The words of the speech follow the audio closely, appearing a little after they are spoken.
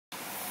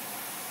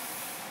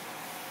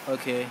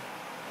Okay.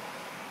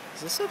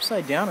 Is this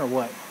upside down or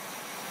what?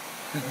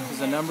 Because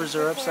the numbers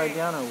are upside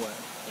down or what?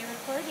 You're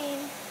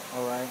recording.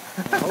 Alright.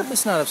 I hope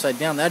it's not upside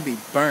down. That'd be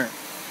burnt.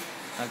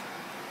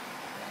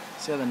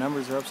 See how the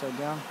numbers are upside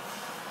down?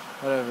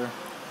 Whatever.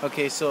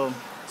 Okay, so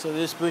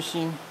this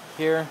bushing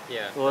here,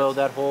 oil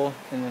that hole,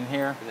 and then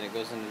here. And then it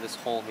goes into this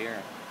hole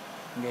here.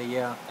 Okay,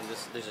 yeah. And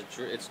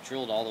it's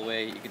drilled all the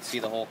way. You can see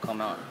the hole come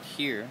out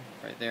here,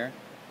 right there.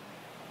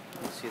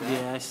 You see that?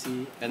 Yeah, I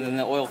see. And then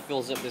the oil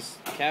fills up this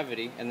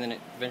cavity, and then it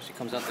eventually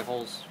comes out the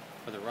holes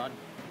for the rod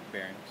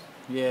bearings.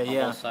 Yeah,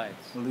 on both sides.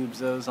 Lubes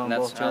those on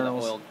and both that's how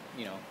journals. the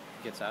oil,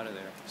 gets out of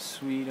there.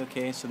 Sweet.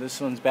 Okay, so this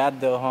one's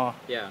bad though, huh?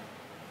 Yeah.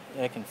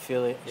 I can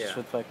feel it Yeah. just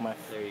with like my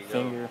There you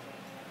finger. go.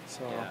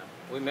 So. Yeah.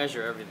 We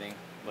measure everything,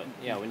 but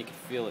yeah, when you can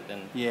feel it,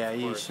 then. Yeah,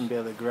 you shouldn't be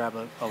able to grab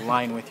a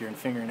line with your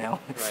fingernail.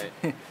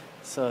 Right.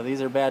 So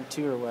these are bad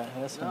too, or what?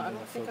 That's No, not I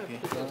don't think okay. I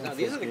put those. No,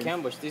 these are the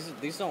cam bush.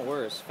 These don't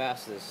wear as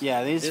fast as.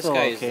 Yeah, these this feel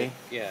guy okay. Is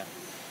yeah.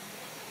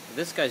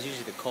 This guy's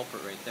usually the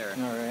culprit right there.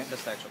 All right.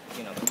 That's the actual,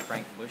 the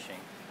crank bushing.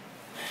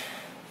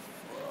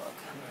 Look,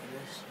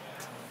 this.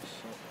 Oh,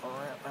 shit. All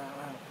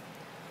right.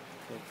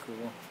 Okay,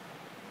 cool.